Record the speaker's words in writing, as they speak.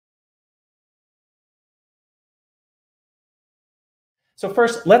So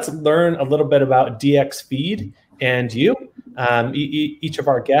first, let's learn a little bit about dxFeed and you, each of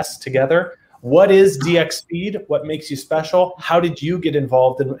our guests together. What is dxFeed? What makes you special? How did you get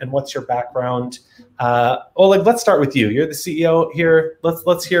involved, and what's your background? Oleg, let's start with you. You're the CEO here.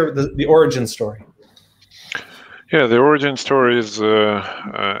 Let's hear the origin story. Yeah, the origin story is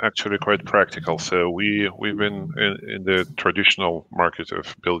actually quite practical. So we've been in the traditional market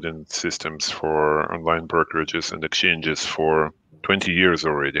of building systems for online brokerages and exchanges for 20 years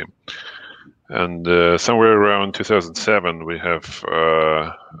already. And somewhere around 2007, we have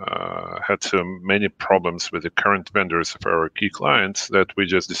had so many problems with the current vendors of our key clients that we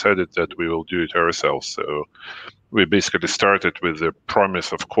just decided that we will do it ourselves. So we basically started with the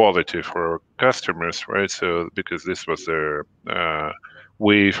promise of quality for our customers, right? So because this was a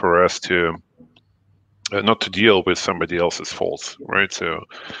way for us to not to deal with somebody else's faults, right? So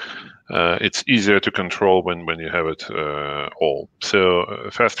it's easier to control when you have it all. So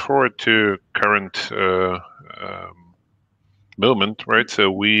fast forward to current moment, right?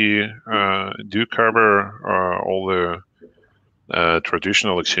 So we do cover all the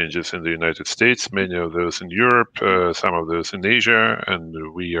traditional exchanges in the United States, many of those in Europe, some of those in Asia,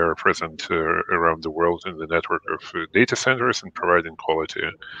 and we are present around the world in the network of data centers and providing quality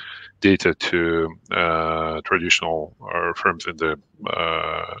data to traditional firms in the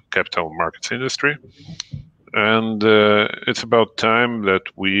capital markets industry. And it's about time that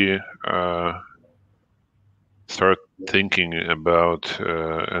we start thinking about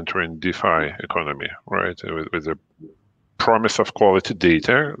entering DeFi economy, right? With a promise of quality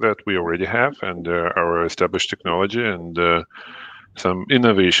data that we already have, and our established technology, and some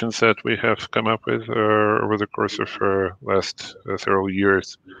innovations that we have come up with over the course of last several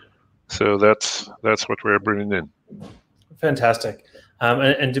years. So that's what we're bringing in. Fantastic.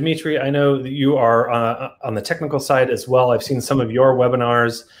 And Dmitry, I know that you are on the technical side as well. I've seen some of your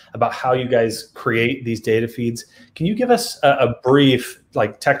webinars about how you guys create these data feeds. Can you give us a brief,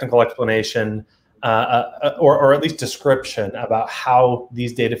 technical explanation or at least description about how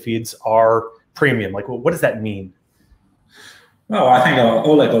these data feeds are premium? What does that mean? Well, I think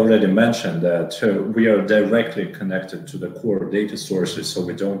Oleg already mentioned that we are directly connected to the core data sources, so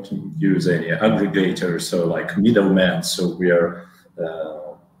we don't use any aggregators or like middlemen. So we are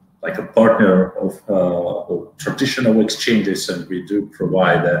like a partner of traditional exchanges, and we do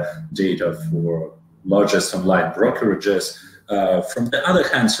provide data for largest online brokerages. From the other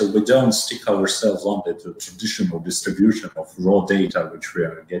hand, so we don't stick ourselves only to traditional distribution of raw data, which we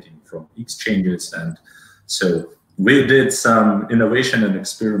are getting from exchanges. And so we did some innovation and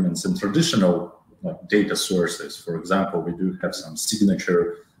experiments in traditional data sources. For example, we do have some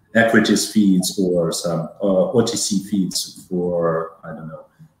signature equities feeds or some OTC feeds for, I don't know,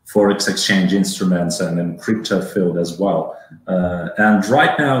 Forex exchange instruments, and in crypto field as well. And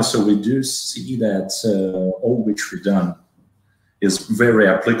right now, so we do see that all which we've done is very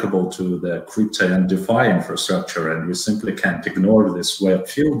applicable to the crypto and DeFi infrastructure, and we simply can't ignore this web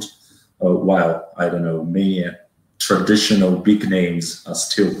field while, I don't know, many traditional big names are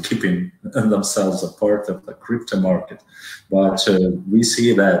still keeping themselves a part of the crypto market. But we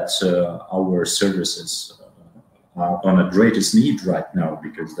see that our services are on a greatest need right now,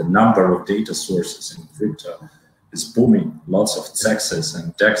 because the number of data sources in crypto is booming. Lots of CEXs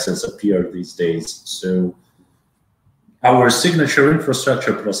and DEXs appear these days. So our signature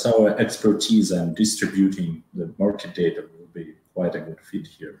infrastructure plus our expertise and distributing the market data will be quite a good fit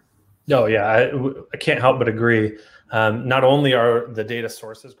here. No, yeah, I can't help but agree. Not only are the data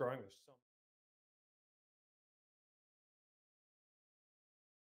sources growing,